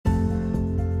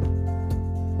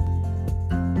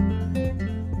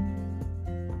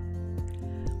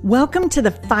Welcome to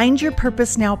the Find Your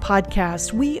Purpose Now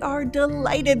podcast. We are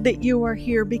delighted that you are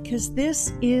here because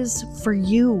this is for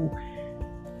you.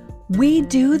 We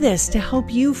do this to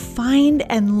help you find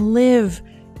and live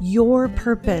your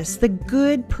purpose, the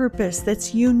good purpose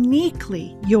that's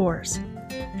uniquely yours.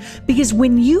 Because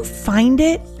when you find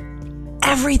it,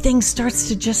 everything starts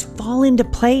to just fall into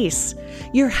place.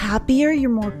 You're happier, you're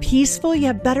more peaceful, you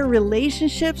have better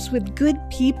relationships with good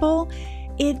people.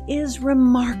 It is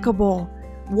remarkable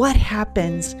what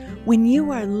happens when you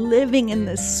are living in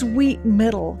the sweet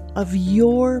middle of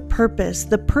your purpose,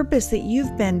 the purpose that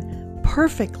you've been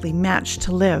perfectly matched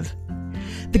to live.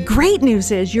 The great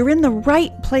news is you're in the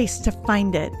right place to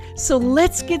find it. So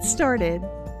let's get started.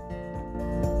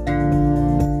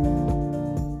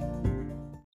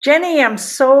 Jenny, I'm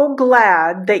so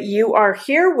glad that you are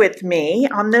here with me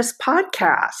on this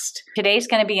podcast. Today's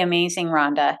going to be amazing,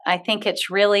 Rhonda. I think it's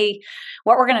really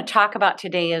what we're going to talk about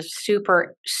today is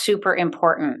super, super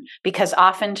important because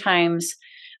oftentimes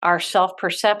our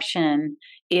self-perception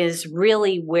is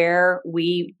really where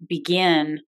we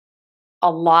begin a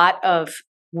lot of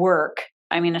work.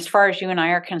 I mean, as far as you and I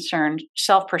are concerned,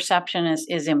 self-perception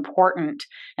is important.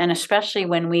 And especially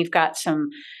when we've got some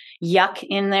yuck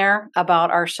in there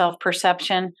about our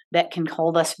self-perception that can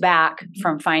hold us back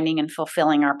from finding and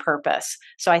fulfilling our purpose.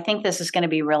 So I think this is going to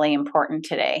be really important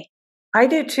today. I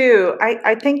do too.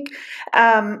 I think,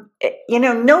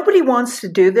 nobody wants to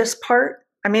do this part.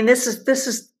 I mean, this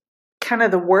is kind of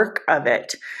the work of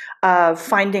it,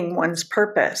 finding one's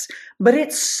purpose. But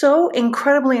it's so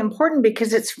incredibly important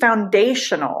because it's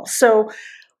foundational. So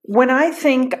when I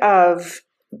think of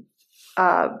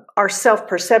our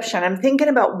self-perception, I'm thinking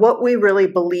about what we really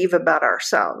believe about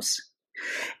ourselves.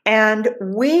 And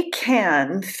we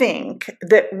can think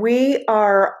that we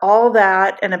are all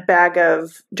that in a bag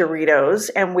of Doritos,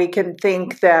 and we can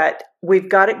think that we've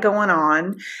got it going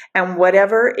on, and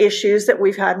whatever issues that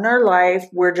we've had in our life,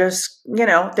 we're just,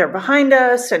 they're behind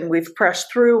us, and we've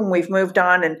pressed through, and we've moved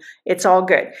on, and it's all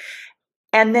good.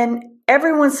 And then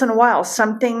every once in a while,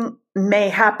 something may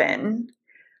happen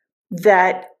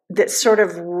that sort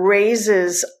of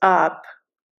raises up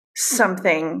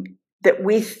something that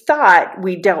we thought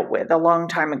we dealt with a long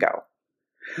time ago,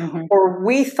 or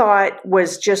we thought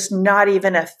was just not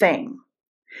even a thing.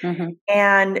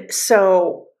 And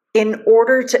so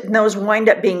those wind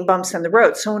up being bumps in the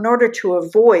road. So in order to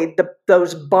avoid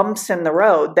those bumps in the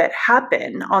road that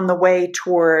happen on the way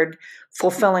toward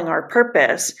fulfilling our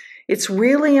purpose, it's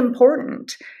really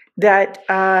important that,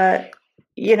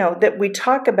 that we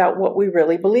talk about what we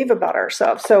really believe about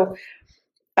ourselves. So,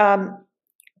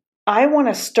 I want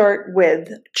to start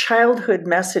with childhood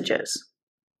messages.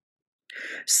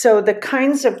 So the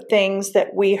kinds of things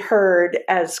that we heard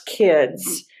as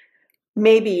kids,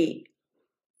 maybe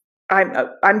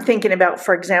I'm thinking about,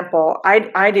 for example,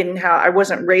 I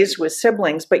wasn't raised with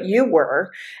siblings, but you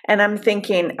were, and I'm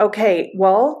thinking, okay,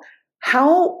 well,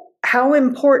 how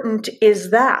important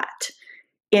is that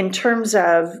in terms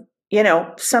of,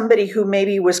 somebody who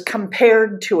maybe was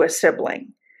compared to a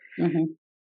sibling?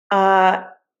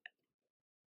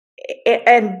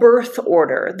 And birth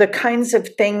order, the kinds of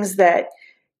things that,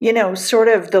 sort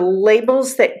of the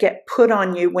labels that get put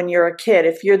on you when you're a kid.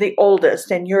 If you're the oldest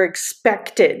and you're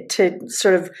expected to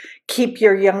sort of keep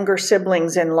your younger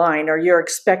siblings in line, or you're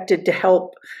expected to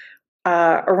help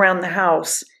around the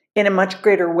house in a much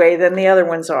greater way than the other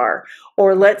ones are.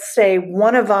 Or let's say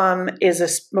one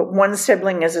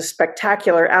sibling is a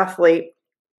spectacular athlete,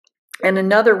 and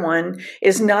another one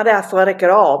is not athletic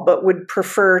at all, but would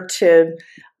prefer to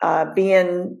be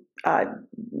in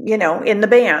the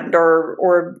band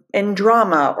or in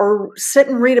drama, or sit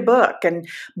and read a book,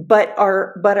 but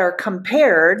are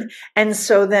compared, and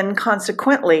so then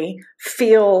consequently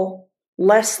feel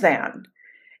less than.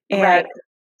 Right.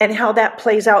 And how that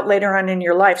plays out later on in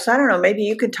your life. So I don't know, maybe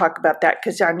you could talk about that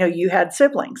because I know you had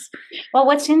siblings. Well,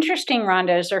 what's interesting,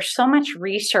 Rhonda, is there's so much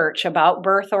research about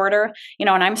birth order, and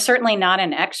I'm certainly not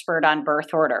an expert on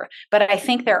birth order, but I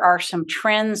think there are some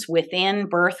trends within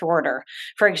birth order.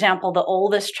 For example, the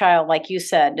oldest child, like you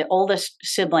said, the oldest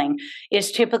sibling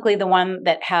is typically the one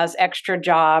that has extra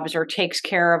jobs or takes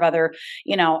care of other,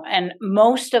 and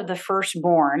most of the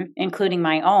firstborn, including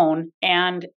my own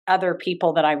and other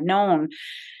people that I've known,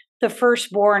 the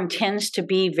firstborn tends to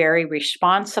be very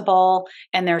responsible,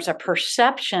 and there's a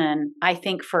perception, I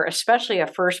think, for especially a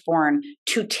firstborn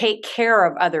to take care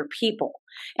of other people.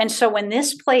 And so when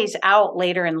this plays out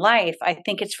later in life, I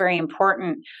think it's very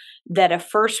important that a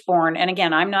firstborn, and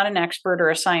again, I'm not an expert or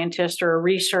a scientist or a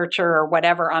researcher or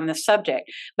whatever on the subject,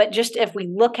 but just if we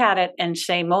look at it and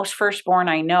say most firstborn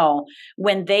I know,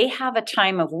 when they have a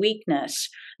time of weakness,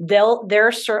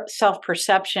 their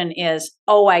self-perception is,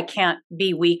 oh, I can't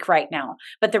be weak right now.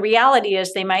 But the reality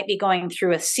is they might be going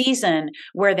through a season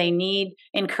where they need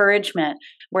encouragement,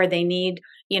 where they need,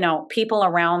 people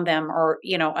around them, or,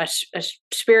 a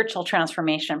spiritual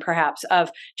transformation, perhaps,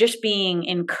 of just being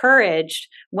encouraged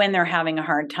when they're having a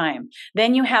hard time.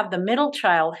 Then you have the middle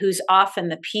child, who's often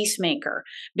the peacemaker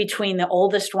between the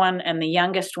oldest one and the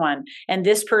youngest one. And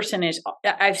this person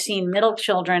I've seen middle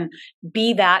children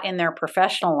be that in their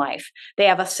professional life. They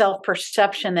have a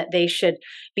self-perception that they should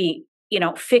be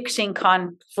fixing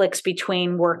conflicts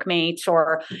between workmates,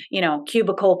 or,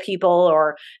 cubicle people,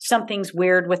 or something's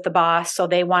weird with the boss. So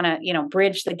they want to,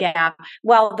 bridge the gap.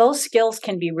 Well, those skills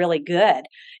can be really good.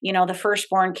 The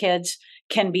firstborn kids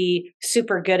can be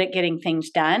super good at getting things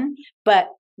done. But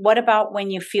what about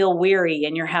when you feel weary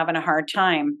and you're having a hard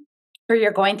time, or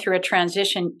you're going through a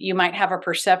transition? You might have a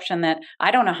perception that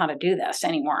I don't know how to do this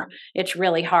anymore. It's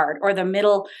really hard. Or the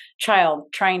middle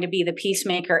child trying to be the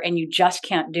peacemaker, and you just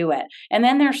can't do it. And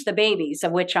then there's the babies,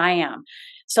 of which I am.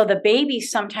 So the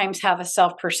babies sometimes have a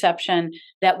self-perception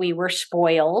that we were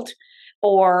spoiled,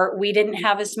 or we didn't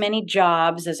have as many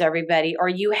jobs as everybody, or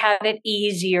you had it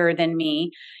easier than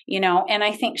me, and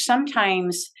I think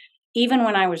sometimes, even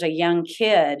when I was a young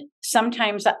kid,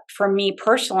 sometimes for me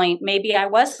personally, maybe I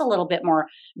was a little bit more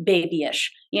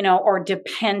babyish, or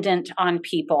dependent on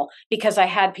people, because I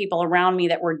had people around me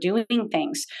that were doing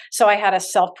things. So I had a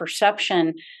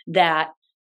self-perception that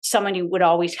somebody would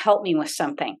always help me with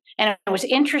something. And it was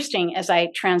interesting, as I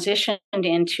transitioned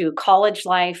into college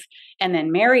life and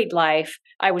then married life,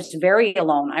 I was very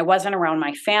alone. I wasn't around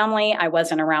my family. I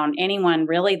wasn't around anyone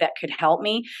really that could help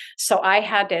me. So I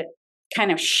had to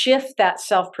kind of shift that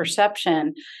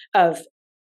self-perception of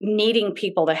needing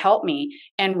people to help me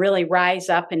and really rise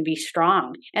up and be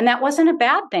strong. And that wasn't a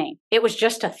bad thing. It was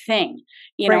just a thing,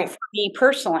 Right. for me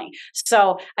personally.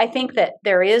 So I think that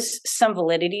there is some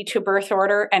validity to birth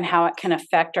order and how it can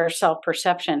affect our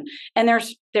self-perception. And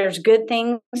there's good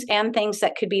things and things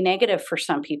that could be negative for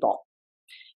some people.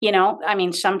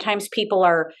 Sometimes people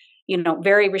are,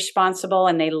 very responsible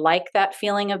and they like that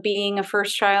feeling of being a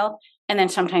first child. And then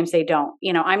sometimes they don't.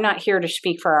 I'm not here to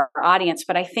speak for our audience,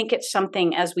 but I think it's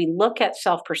something, as we look at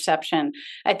self-perception,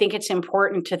 I think it's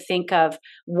important to think of,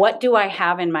 what do I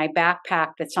have in my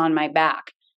backpack that's on my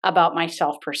back about my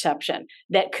self-perception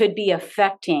that could be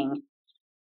affecting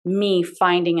me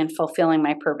finding and fulfilling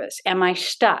my purpose? Am I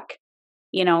stuck?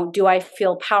 Do I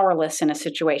feel powerless in a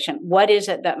situation? What is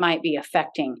it that might be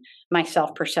affecting my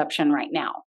self-perception right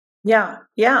now? Yeah.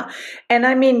 Yeah.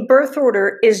 And birth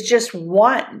order is just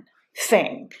one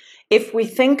thing. If we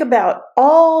think about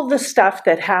all the stuff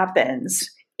that happens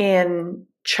in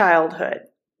childhood.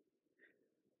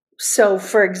 So,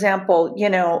 for example,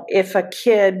 if a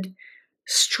kid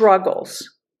struggles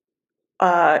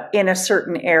in a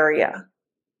certain area,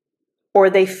 or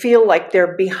they feel like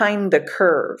they're behind the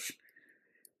curve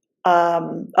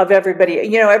of everybody,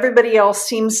 everybody else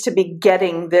seems to be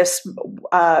getting this,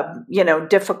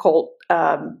 difficult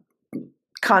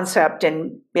concept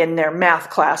in their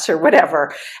math class or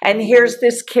whatever. And here's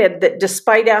this kid that,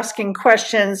 despite asking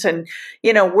questions and,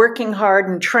 working hard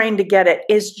and trying to get it,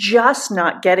 is just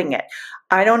not getting it.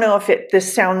 I don't know if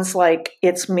this sounds like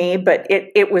it's me, but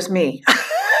it was me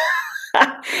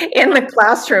in the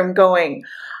classroom going,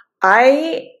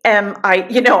 I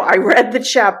read the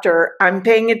chapter, I'm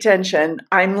paying attention,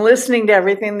 I'm listening to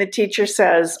everything the teacher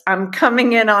says, I'm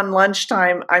coming in on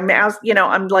lunchtime,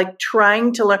 I'm like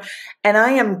trying to learn, and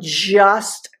I am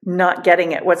just not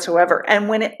getting it whatsoever. And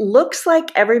when it looks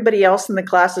like everybody else in the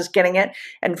class is getting it,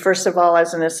 and first of all,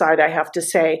 as an aside, I have to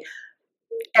say,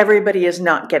 everybody is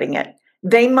not getting it.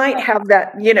 They might have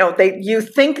that, you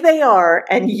think they are,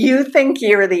 and you think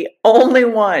you're the only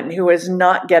one who is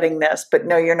not getting this, but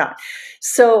no, you're not.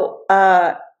 So,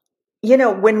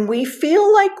 when we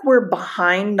feel like we're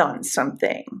behind on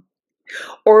something,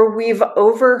 or we've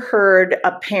overheard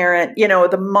a parent,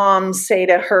 the mom say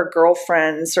to her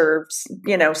girlfriends or,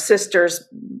 sisters,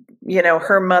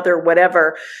 her mother,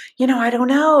 whatever, I don't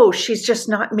know, she's just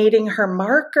not meeting her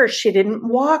marker. She didn't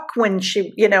walk when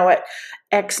she, at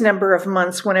X number of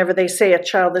months, whenever they say a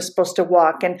child is supposed to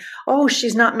walk, and, oh,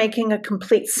 she's not making a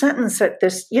complete sentence at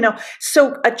this,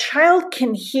 so a child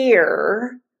can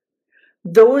hear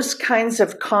those kinds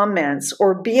of comments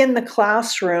or be in the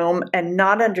classroom and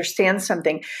not understand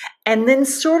something, and then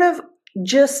sort of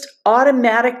just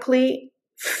automatically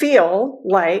feel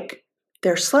like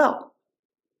they're slow.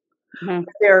 Mm-hmm.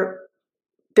 They're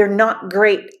they're not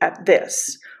great at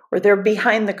this, or they're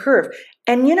behind the curve.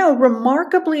 And,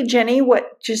 remarkably, Jenny,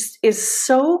 what just is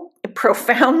so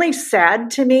profoundly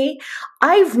sad to me,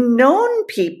 I've known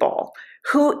people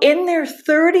who in their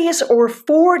 30s or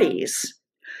 40s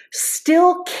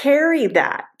still carry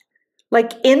that.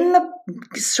 Like in the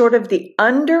sort of the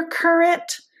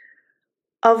undercurrent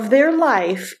of their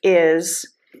life is,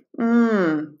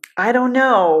 I don't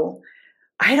know.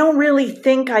 I don't really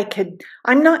think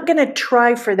I'm not going to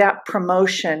try for that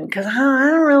promotion because I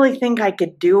don't really think I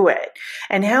could do it.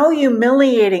 And how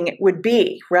humiliating it would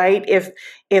be, right?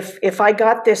 If I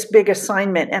got this big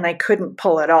assignment and I couldn't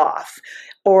pull it off,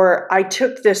 or I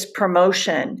took this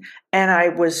promotion and I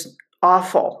was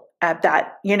awful at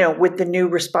that, with the new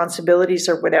responsibilities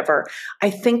or whatever.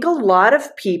 I think a lot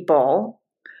of people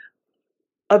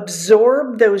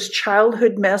absorb those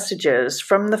childhood messages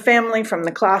from the family, from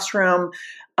the classroom,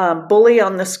 bully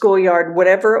on the schoolyard,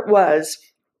 whatever it was,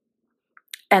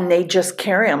 and they just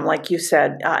carry them, like you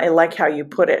said. I like how you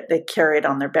put it. They carry it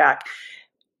on their back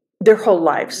their whole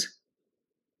lives.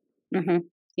 Mm-hmm.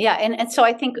 Yeah, and so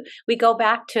I think we go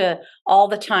back to all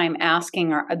the time asking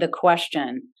the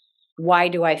question, why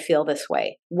do I feel this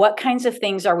way? What kinds of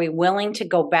things are we willing to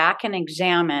go back and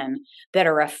examine that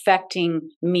are affecting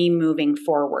me moving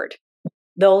forward?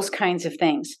 Those kinds of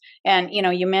things. And,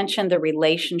 you mentioned the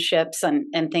relationships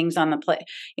and things on the plate.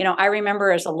 I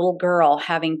remember as a little girl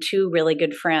having two really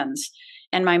good friends.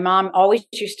 And my mom always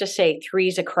used to say,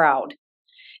 three's a crowd.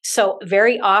 So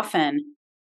very often,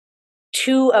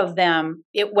 two of them,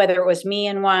 whether it was me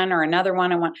and one or another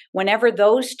one and one, whenever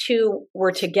those two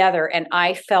were together and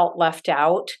I felt left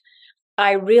out,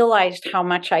 I realized how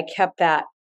much I kept that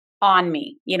on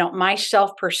me. My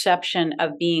self-perception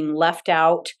of being left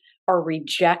out or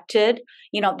rejected,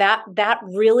 that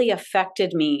really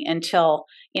affected me until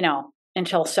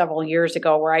several years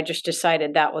ago, where I just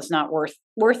decided that was not worth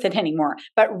it anymore.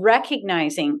 But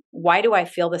recognizing, why do I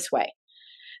feel this way?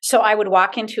 So I would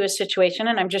walk into a situation,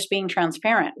 and I'm just being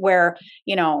transparent, where,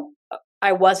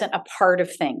 I wasn't a part of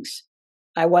things.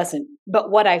 I wasn't. But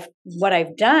what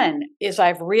I've done is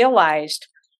I've realized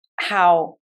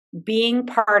how being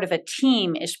part of a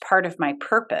team is part of my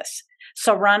purpose.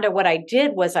 So Rhonda, what I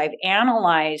did was I've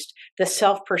analyzed the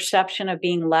self-perception of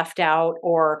being left out,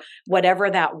 or whatever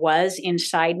that was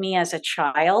inside me as a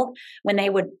child when they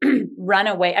would run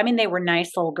away. I mean, they were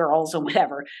nice little girls or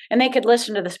whatever, and they could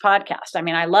listen to this podcast. I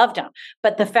mean, I loved them.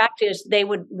 But the fact is they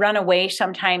would run away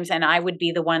sometimes and I would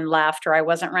be the one left, or I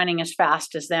wasn't running as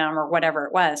fast as them, or whatever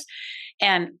it was.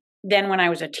 And then when I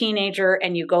was a teenager,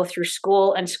 and you go through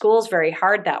school, and school's very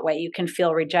hard that way, you can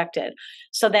feel rejected.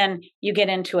 So then you get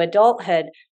into adulthood.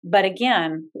 But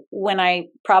again, when I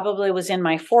probably was in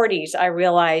my 40s, I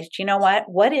realized,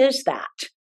 what is that?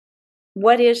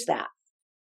 What is that?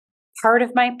 Part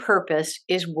of my purpose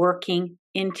is working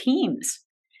in teams,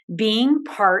 being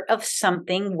part of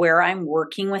something where I'm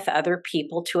working with other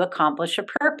people to accomplish a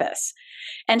purpose.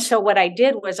 And so what I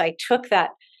did was I took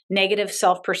that negative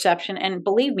self-perception, and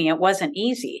believe me, it wasn't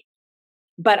easy.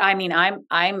 But I mean,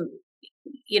 I'm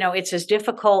it's as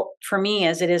difficult for me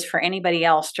as it is for anybody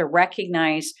else to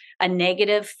recognize a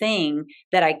negative thing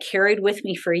that I carried with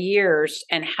me for years,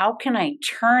 and how can I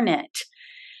turn it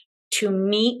to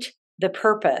meet the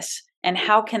purpose, and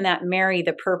how can that marry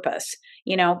the purpose?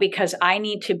 Because I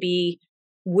need to be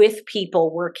with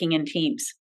people working in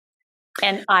teams.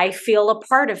 And I feel a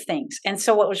part of things. And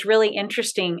so what was really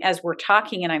interesting as we're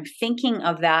talking, and I'm thinking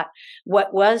of that,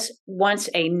 what was once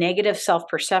a negative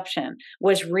self-perception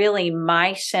was really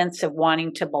my sense of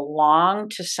wanting to belong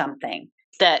to something.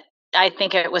 That I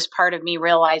think it was part of me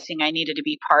realizing I needed to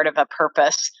be part of a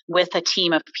purpose with a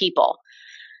team of people.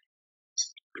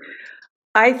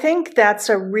 I think that's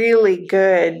a really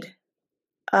good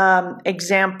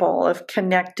example of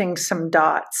connecting some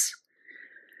dots.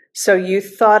 So you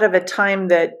thought of a time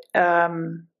that,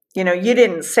 you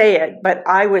didn't say it, but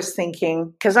I was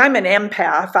thinking, because I'm an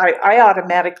empath, I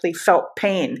automatically felt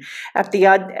pain at the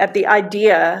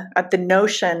idea, at the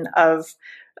notion of,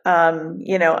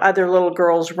 other little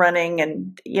girls running,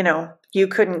 and, you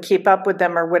couldn't keep up with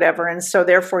them or whatever. And so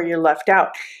therefore you're left out.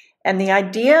 And the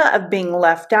idea of being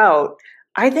left out,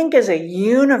 I think, is a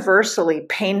universally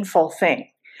painful thing.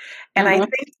 And I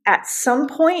think at some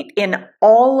point in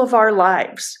all of our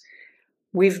lives,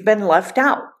 we've been left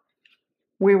out.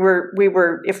 We were,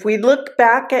 if we look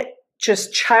back at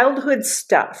just childhood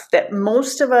stuff that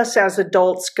most of us as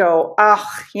adults go,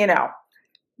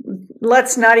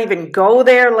 let's not even go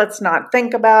there. Let's not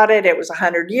think about it. It was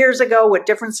 100 years ago. What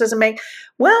difference does it make?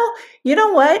 Well, you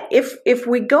know what? If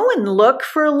we go and look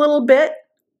for a little bit,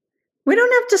 we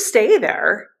don't have to stay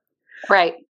there.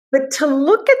 Right. But to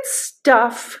look at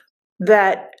stuff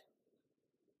that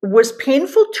was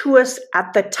painful to us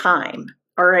at the time.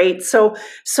 All right. So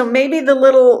maybe the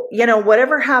little,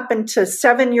 whatever happened to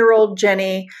 7-year-old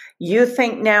Jenny, you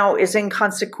think now is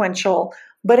inconsequential.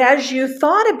 But as you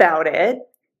thought about it,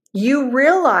 you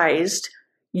realized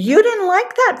you didn't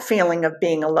like that feeling of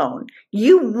being alone.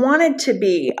 You wanted to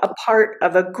be a part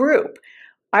of a group.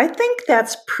 I think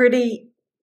that's pretty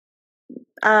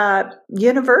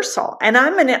universal. And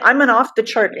I'm an off the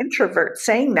chart introvert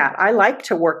saying that. I like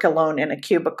to work alone in a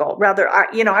cubicle.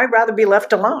 I'd rather be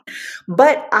left alone.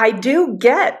 But I do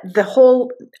get the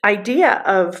whole idea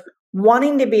of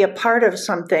wanting to be a part of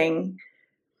something,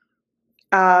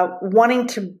 wanting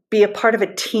to be a part of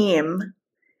a team,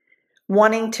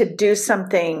 wanting to do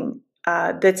something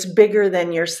that's bigger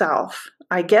than yourself.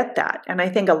 I get that. And I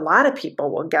think a lot of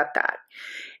people will get that.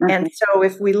 And so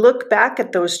if we look back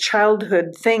at those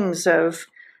childhood things of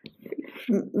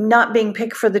not being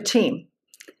picked for the team,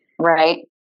 right?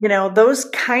 Those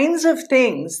kinds of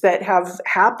things that have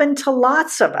happened to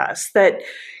lots of us that,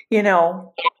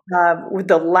 with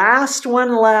the last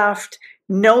one left,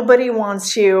 nobody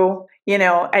wants you,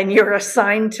 and you're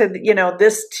assigned to,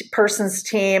 this person's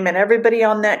team, and everybody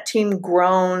on that team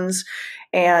groans.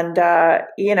 And,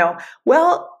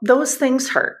 well, those things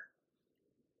hurt.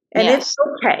 And yes. It's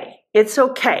okay. It's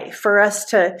okay for us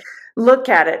to look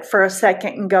at it for a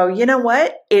second and go, you know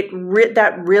what?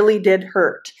 That really did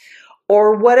hurt.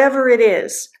 Or whatever it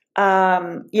is.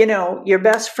 Your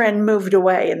best friend moved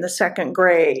away in the second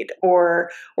grade, or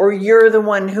you're the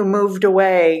one who moved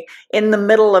away in the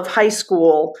middle of high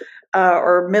school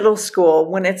or middle school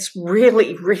when it's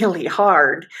really, really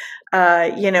hard,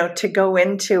 to go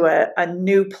into a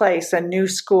new place, a new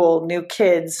school, new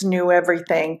kids, new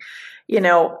everything.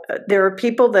 There are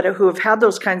people who have had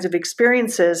those kinds of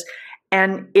experiences,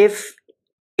 and if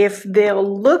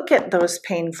they'll look at those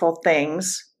painful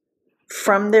things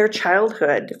from their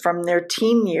childhood, from their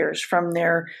teen years, from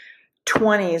their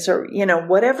 20s, or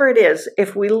whatever it is,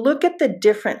 if we look at the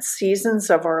different seasons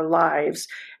of our lives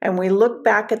and we look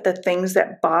back at the things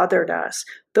that bothered us,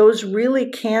 those really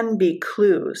can be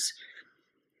clues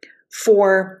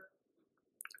for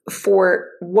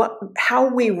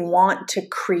how we want to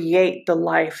create the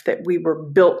life that we were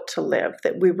built to live,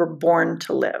 that we were born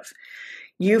to live.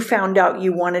 You found out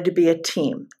you wanted to be a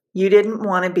team. You didn't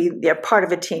want to be a part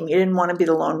of a team. You didn't want to be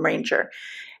the Lone Ranger.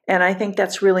 And I think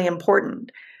that's really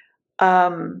important.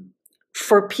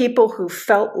 For people who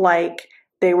felt like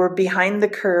they were behind the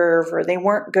curve, or they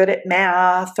weren't good at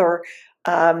math, or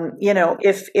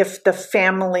if the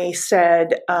family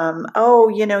said,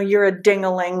 you're a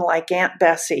ding-a-ling like Aunt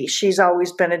Bessie. She's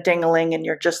always been a ding-a-ling and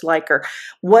you're just like her.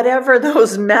 Whatever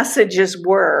those messages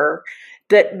were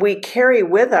that we carry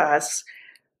with us,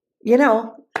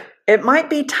 it might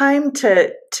be time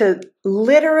to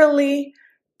literally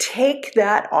take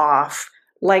that off,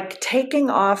 like taking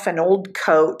off an old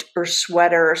coat or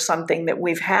sweater or something that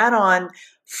we've had on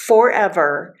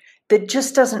forever that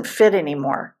just doesn't fit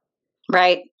anymore.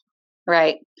 Right.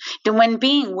 And when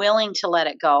being willing to let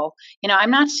it go,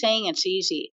 I'm not saying it's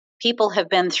easy. People have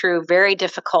been through very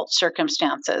difficult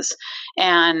circumstances,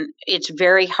 and it's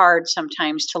very hard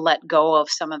sometimes to let go of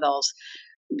some of those,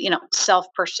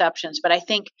 self-perceptions. But I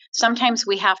think sometimes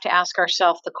we have to ask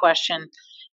ourselves the question,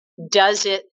 does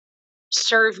it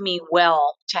serve me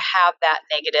well to have that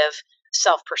negative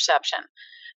self-perception?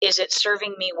 Is it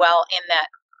serving me well in that?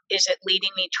 Is it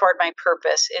leading me toward my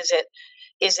purpose?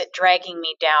 Is it dragging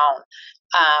me down?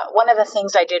 One of the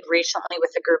things I did recently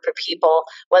with a group of people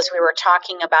was we were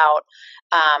talking about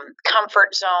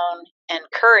comfort zone and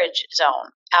courage zone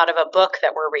out of a book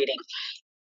that we're reading.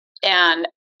 And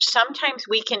sometimes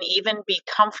we can even be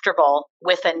comfortable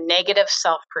with a negative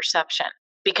self-perception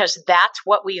because that's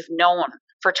what we've known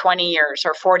for 20 years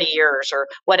or 40 years or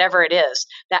whatever it is,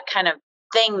 that kind of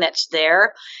thing that's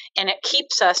there. And it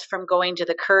keeps us from going to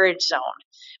the courage zone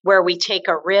where we take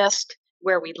a risk,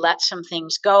 where we let some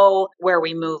things go, where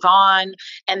we move on.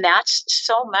 And that's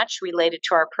so much related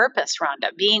to our purpose,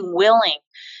 Rhonda, being willing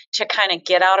to kind of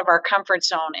get out of our comfort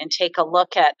zone and take a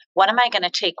look at what am I going to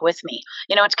take with me?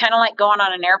 It's kind of like going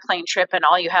on an airplane trip and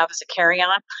all you have is a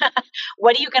carry-on.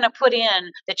 What are you going to put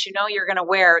in that you're going to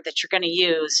wear, that you're going to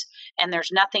use, and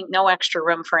there's no extra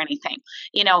room for anything?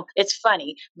 It's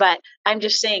funny, but I'm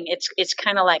just saying it's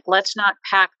kind of like, let's not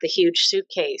pack the huge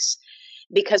suitcase,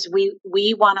 because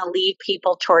we want to lead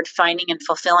people toward finding and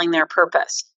fulfilling their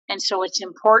purpose. And so it's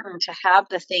important to have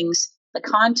the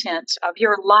contents of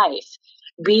your life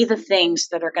be the things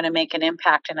that are going to make an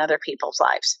impact in other people's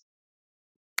lives.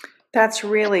 That's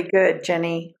really good,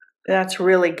 Jenny. That's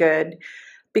really good.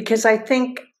 Because I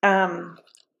think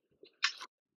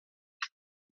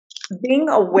being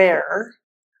aware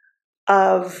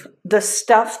of the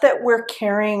stuff that we're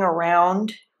carrying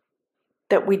around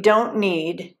that we don't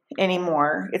need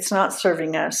anymore. It's not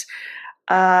serving us.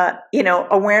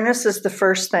 Awareness is the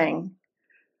first thing.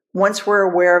 Once we're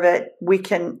aware of it, we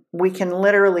can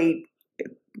literally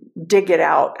dig it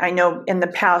out. I know in the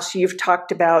past you've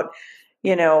talked about,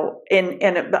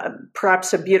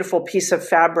 perhaps a beautiful piece of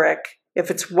fabric, if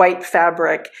it's white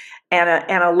fabric, and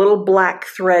a little black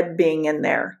thread being in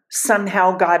there,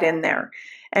 somehow got in there.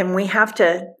 And we have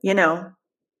to,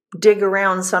 dig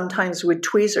around sometimes with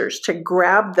tweezers to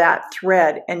grab that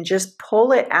thread and just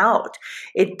pull it out.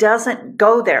 It doesn't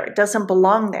go there. It doesn't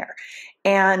belong there.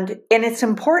 And it's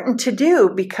important to do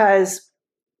because,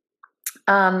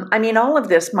 all of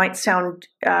this might sound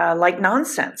like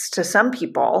nonsense to some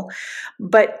people,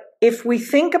 but if we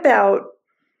think about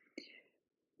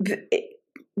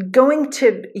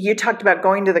you talked about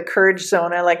going to the courage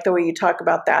zone. I like the way you talk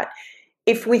about that.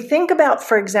 If we think about,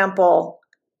 for example,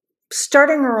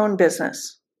 starting our own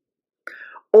business,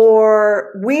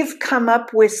 or we've come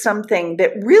up with something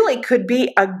that really could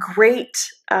be a great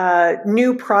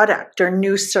new product or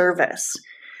new service,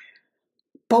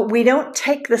 but we don't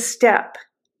take the step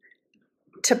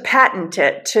to patent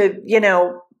it,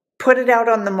 to, put it out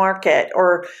on the market,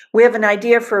 or we have an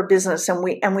idea for a business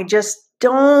and we just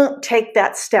don't take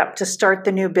that step to start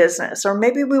the new business. Or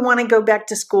maybe we want to go back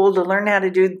to school to learn how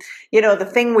to do, the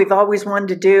thing we've always wanted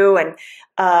to do.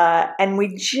 And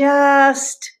we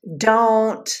just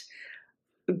don't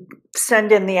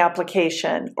send in the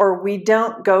application, or we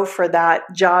don't go for that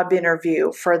job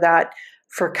interview for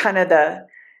kind of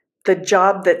the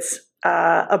job that's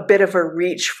a bit of a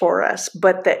reach for us,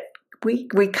 but that we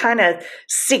kind of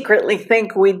secretly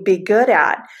think we'd be good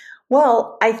at.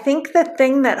 Well, I think the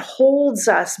thing that holds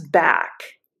us back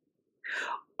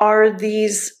are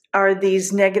these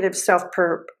negative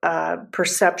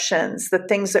perceptions, the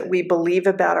things that we believe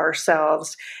about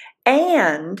ourselves,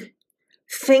 and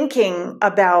thinking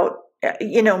about,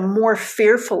 more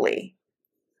fearfully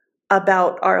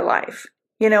about our life.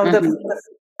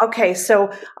 Okay,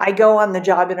 so I go on the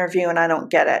job interview and I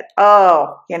don't get it.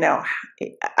 Oh, we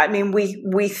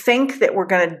think that we're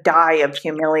going to die of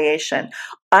humiliation.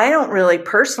 I don't really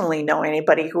personally know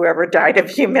anybody who ever died of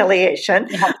humiliation.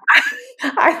 Yeah.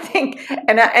 I think,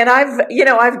 and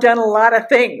I've done a lot of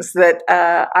things that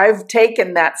I've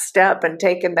taken that step and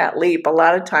taken that leap a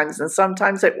lot of times, and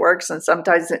sometimes it works and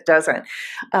sometimes it doesn't.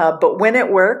 But when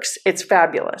it works, it's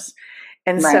fabulous.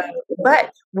 And right.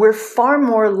 But we're far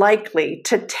more likely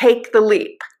to take the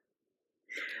leap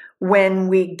when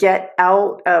we get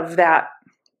out of that,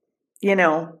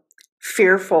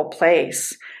 fearful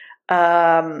place.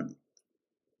 And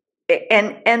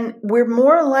we're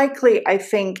more likely, I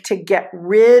think, to get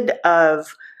rid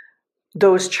of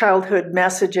those childhood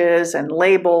messages and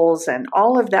labels and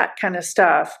all of that kind of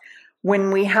stuff when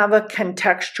we have a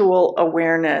contextual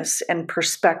awareness and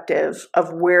perspective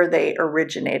of where they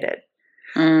originated.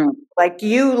 Like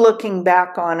you looking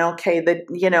back on, okay,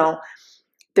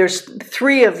 there's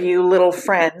 3 of you little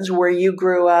friends where you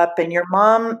grew up, and your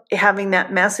mom having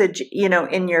that message,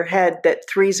 in your head that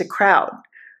 3's a crowd.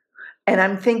 And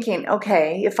I'm thinking,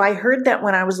 okay, if I heard that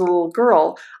when I was a little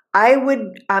girl, I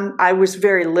was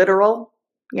very literal.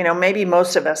 Maybe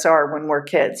most of us are when we're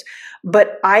kids,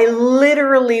 but I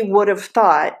literally would have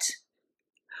thought,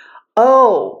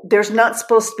 oh, there's not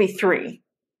supposed to be 3.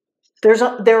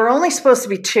 There are only supposed to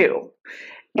be 2.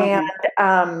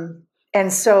 Mm-hmm.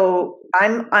 And so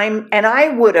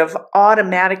I would have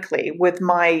automatically, with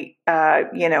my,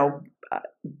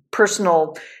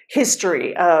 personal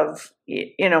history of,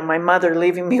 my mother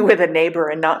leaving me with a neighbor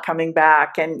and not coming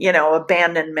back, and,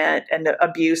 abandonment and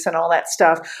abuse and all that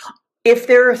stuff. If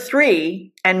there are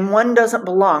 3 and 1 doesn't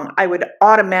belong, I would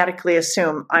automatically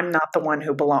assume I'm not the one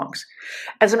who belongs.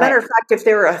 As a matter of fact, if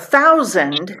there are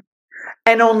 1,000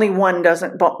 and only 1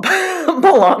 doesn't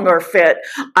belong or fit,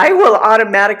 I will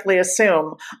automatically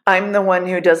assume I'm the one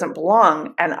who doesn't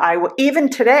belong. And even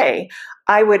today,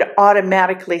 I would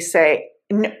automatically say,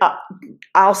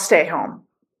 I'll stay home.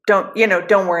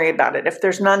 Don't worry about it. If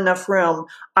there's not enough room,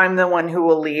 I'm the one who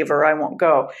will leave, or I won't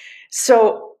go.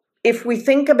 So if we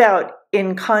think about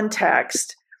in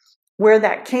context where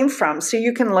that came from, so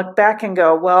you can look back and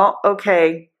go, well,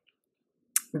 okay,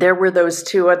 there were those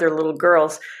 2 other little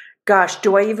girls. Gosh,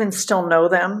 do I even still know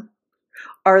them?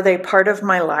 Are they part of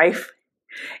my life?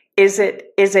 Is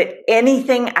it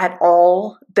anything at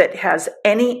all that has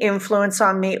any influence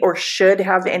on me or should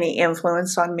have any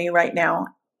influence on me right now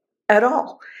at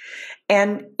all?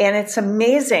 And it's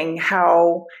amazing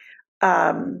how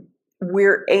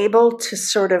we're able to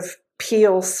sort of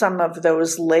peel some of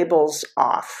those labels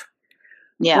off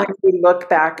Yeah. when we look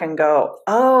back and go,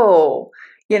 oh,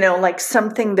 like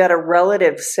something that a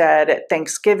relative said at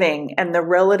Thanksgiving, and the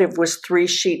relative was 3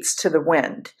 sheets to the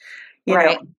wind,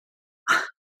 Right.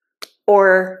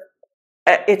 or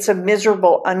it's a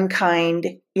miserable, unkind,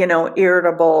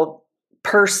 irritable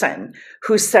person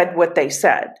who said what they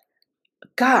said.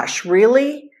 Gosh,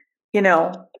 really?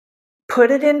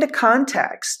 Put it into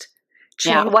context.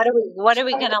 Yeah. Change. What are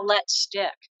we going to let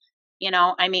stick?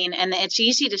 I mean, and it's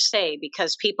easy to say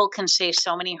because people can say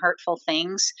so many hurtful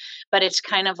things, but it's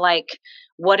kind of like,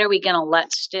 what are we going to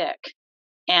let stick?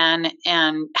 And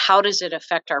how does it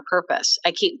affect our purpose?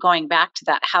 I keep going back to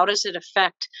that. How does it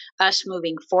affect us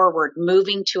moving forward,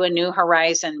 moving to a new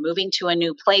horizon, moving to a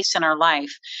new place in our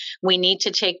life? We need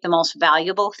to take the most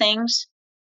valuable things.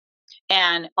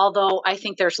 And although I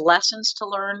think there's lessons to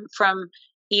learn from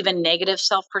even negative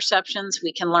self perceptions,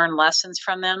 we can learn lessons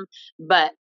from them,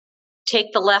 but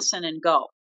take the lesson and go.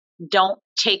 Don't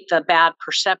take the bad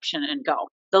perception and go.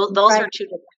 Those Right. are two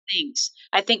different things.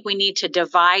 I think we need to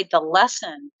divide the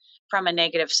lesson from a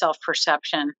negative self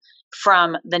perception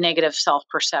from the negative self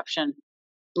perception,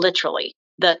 literally.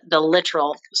 The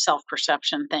literal self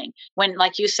perception thing. When,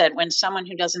 like you said, when someone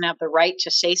who doesn't have the right to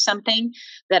say something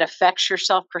that affects your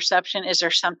self perception, is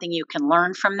there something you can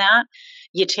learn from that?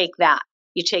 You take that.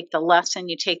 You take the lesson,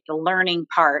 you take the learning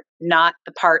part, not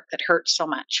the part that hurts so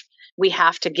much. We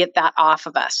have to get that off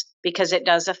of us because it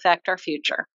does affect our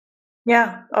future.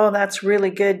 Yeah. Oh, that's really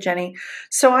good, Jenny.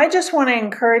 So I just want to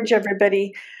encourage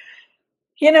everybody,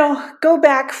 go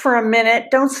back for a minute.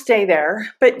 Don't stay there,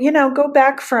 but, go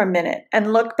back for a minute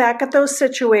and look back at those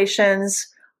situations.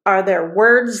 Are there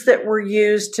words that were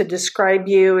used to describe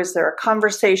you? Is there a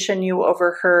conversation you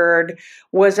overheard?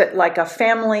 Was it like a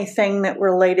family thing that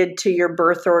related to your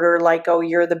birth order? Like, oh,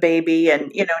 you're the baby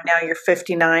and, now you're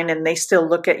 59 and they still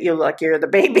look at you like you're the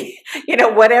baby,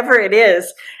 whatever it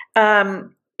is.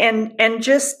 And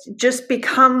just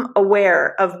become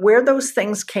aware of where those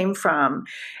things came from,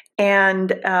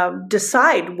 and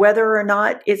decide whether or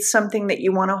not it's something that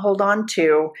you want to hold on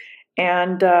to,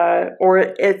 and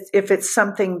or if it's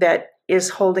something that is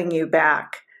holding you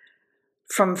back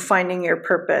from finding your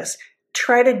purpose.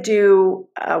 Try to do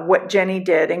what Jenny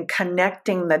did in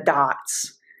connecting the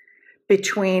dots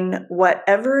between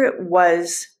whatever it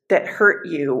was that hurt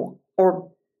you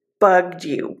or bugged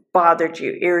you, bothered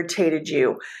you, irritated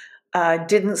you,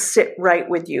 didn't sit right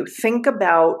with you. Think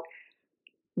about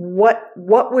what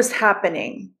was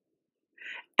happening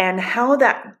and how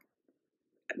that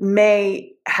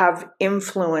may have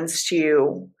influenced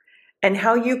you, and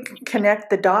how you can connect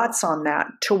the dots on that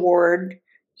toward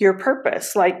your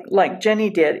purpose, like Jenny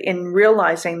did, in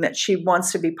realizing that she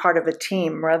wants to be part of a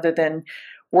team rather than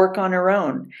work on her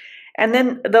own. And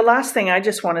then the last thing I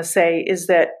just want to say is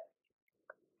that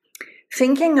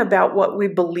thinking about what we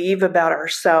believe about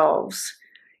ourselves,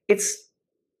 it's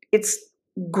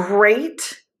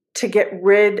great to get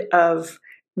rid of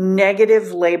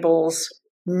negative labels,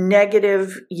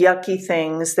 negative, yucky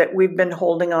things that we've been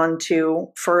holding on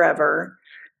to forever.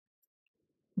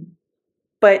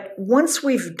 But once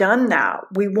we've done that,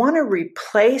 we want to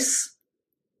replace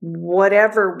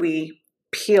whatever we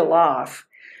peel off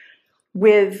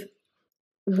with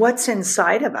what's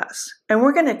inside of us. And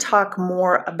we're going to talk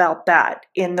more about that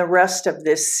in the rest of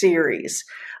this series,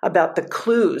 about the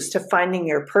clues to finding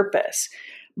your purpose.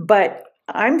 But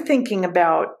I'm thinking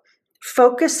about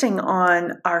focusing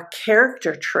on our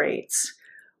character traits,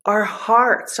 our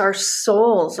hearts, our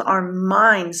souls, our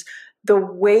minds, the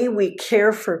way we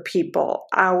care for people,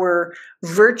 our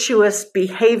virtuous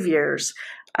behaviors.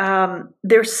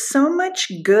 There's so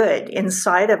much good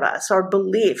inside of us, our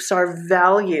beliefs, our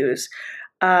values,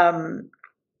 our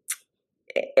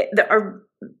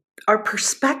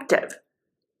perspective,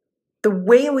 the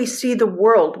way we see the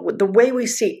world, the way we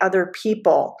see other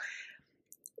people.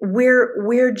 We're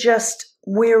rich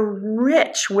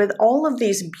with all of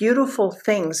these beautiful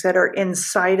things that are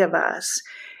inside of us,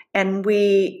 and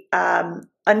we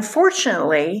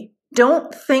unfortunately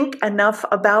don't think enough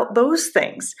about those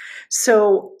things.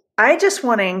 So I just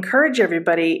want to encourage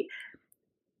everybody,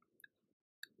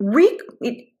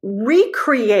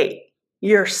 recreate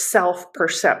your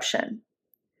self-perception,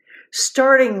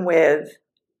 starting with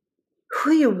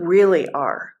who you really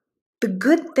are, the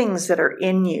good things that are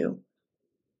in you,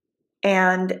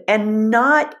 and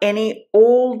not any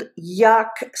old yuck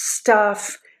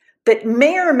stuff that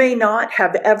may or may not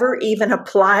have ever even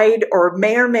applied, or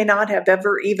may or may not have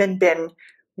ever even been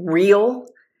real.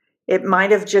 It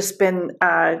might have just been,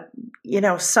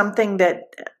 something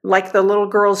that, like the little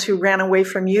girls who ran away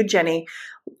from you, Jenny,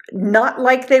 not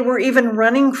like they were even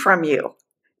running from you.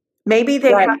 Maybe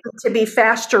they Right. happen to be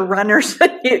faster runners.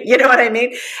 You know what I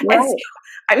mean? And Right. so,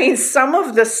 I mean, some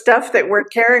of the stuff that we're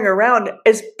carrying around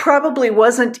is probably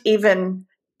wasn't even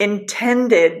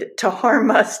intended to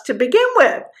harm us to begin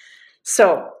with.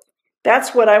 So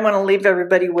that's what I want to leave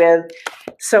everybody with.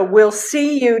 So we'll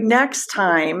see you next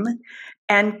time,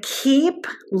 and keep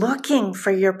looking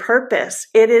for your purpose.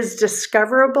 It is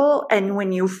discoverable, and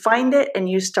when you find it and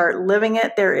you start living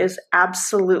it, there is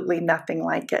absolutely nothing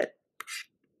like it.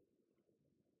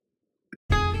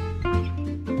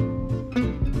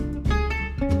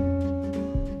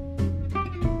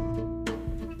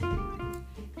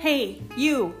 Hey,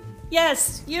 you.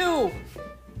 Yes, you.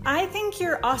 I think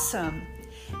you're awesome.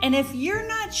 And if you're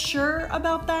not sure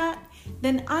about that,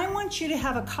 then I want you to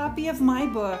have a copy of my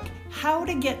book, How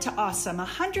to Get to Awesome,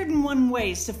 101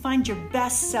 Ways to Find Your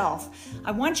Best Self.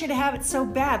 I want you to have it so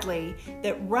badly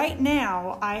that right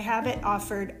now I have it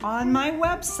offered on my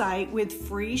website with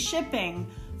free shipping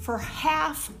for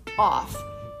half off.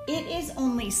 It is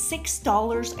only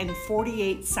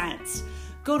 $6.48.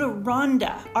 Go to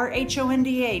Rhonda,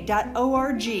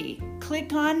 RHONDA.org,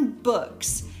 click on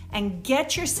books, and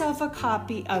get yourself a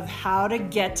copy of How to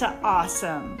Get to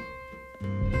Awesome.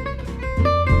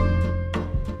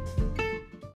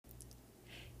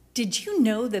 Did you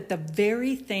know that the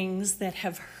very things that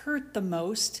have hurt the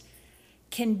most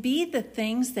can be the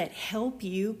things that help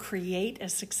you create a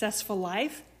successful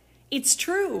life? It's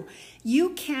true.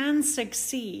 You can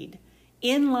succeed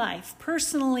in life,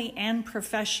 personally and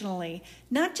professionally,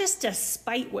 not just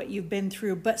despite what you've been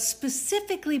through, but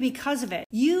specifically because of it.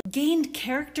 You gained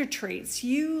character traits.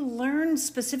 You learned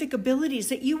specific abilities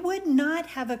that you would not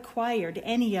have acquired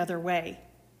any other way.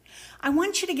 I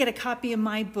want you to get a copy of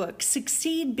my book,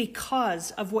 Succeed Because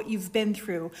of What You've Been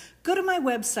Through. Go to my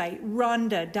website,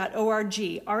 rhonda.org,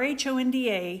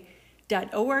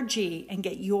 RHONDA.org, and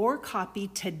get your copy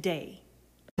today.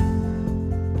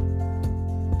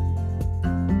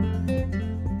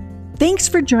 Thanks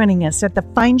for joining us at the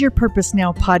Find Your Purpose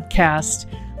Now podcast.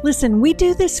 Listen, we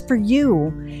do this for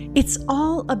you. It's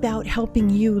all about helping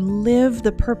you live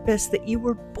the purpose that you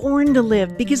were born to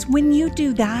live, because when you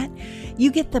do that,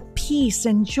 you get the peace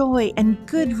and joy and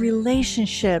good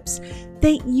relationships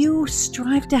that you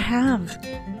strive to have.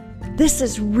 This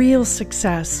is real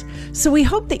success. So we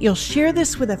hope that you'll share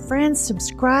this with a friend,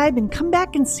 subscribe, and come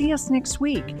back and see us next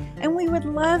week. And we would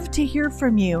love to hear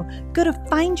from you. Go to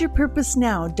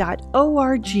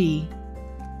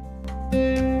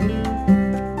findyourpurposenow.org.